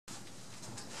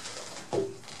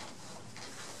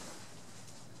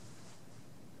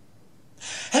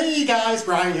Hey guys,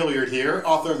 Brian Hilliard here,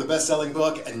 author of the best-selling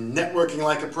book, Networking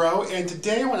Like a Pro, and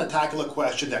today I want to tackle a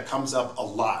question that comes up a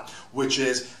lot, which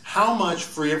is, how much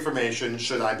free information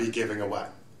should I be giving away?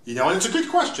 And it's a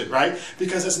good question, right?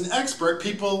 Because as an expert,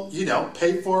 people,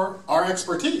 pay for our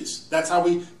expertise. That's how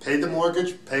we pay the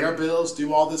mortgage, pay our bills,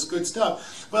 do all this good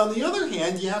stuff. But on the other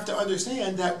hand, you have to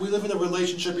understand that we live in a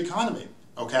relationship economy.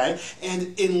 Okay?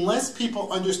 And unless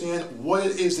people understand what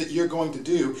it is that you're going to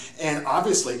do, and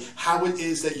obviously how it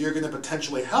is that you're going to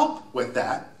potentially help with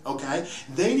that, okay,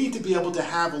 they need to be able to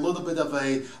have a little bit of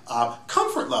a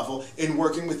comfort level in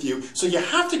working with you. So you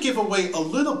have to give away a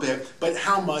little bit, but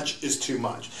how much is too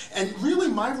much? And really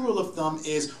my rule of thumb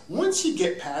is once you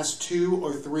get past 2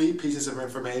 or 3 pieces of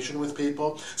information with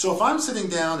people, so if I'm sitting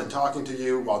down and talking to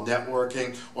you while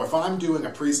networking, or if I'm doing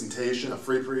a presentation, a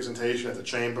free presentation at the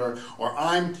chamber, or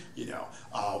I'm,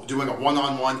 doing a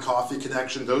one-on-one coffee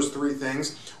connection, those 3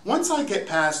 things, once I get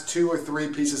past 2 or 3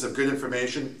 pieces of good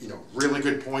information, really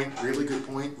good point, really good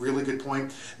point, really good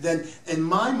point, then in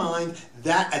my mind,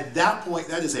 at that point,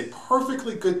 that is a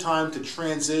perfectly good time to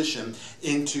transition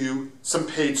into some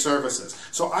paid services.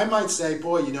 So I might say,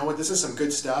 boy, you know what, this is some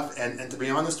good stuff, and to be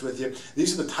honest with you,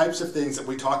 these are the types of things that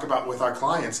we talk about with our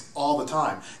clients all the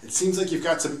time. It seems like you've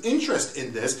got some interest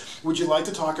in this. Would you like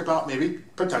to talk about maybe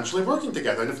potentially working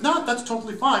together? And if not, that's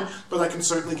totally fine, but I can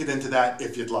certainly get into that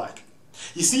if you'd like.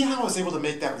 You see how I was able to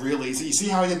make that real easy? You see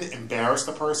how I didn't embarrass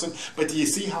the person? But do you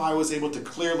see how I was able to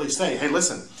clearly say, hey,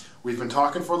 listen, we've been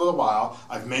talking for a little while,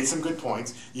 I've made some good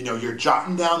points, you're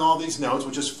jotting down all these notes,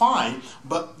 which is fine,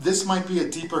 but this might be a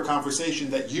deeper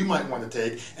conversation that you might want to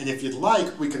take, and if you'd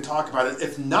like, we can talk about it.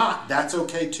 If not, that's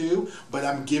okay too, but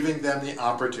I'm giving them the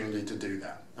opportunity to do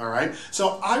that. All right,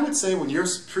 so I would say when your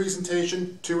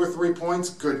presentation, 2 or 3 points,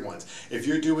 good ones. If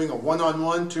you're doing a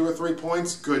one-on-one, 2 or 3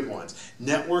 points, good ones.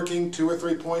 Networking, 2 or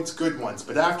 3 points, good ones.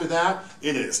 But after that,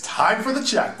 it is time for the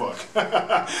checkbook.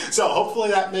 So hopefully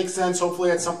that makes sense. Hopefully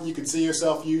that's something you can see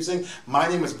yourself using. My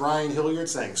name is Brian Hilliard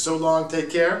saying so long,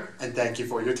 take care, and thank you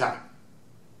for your time.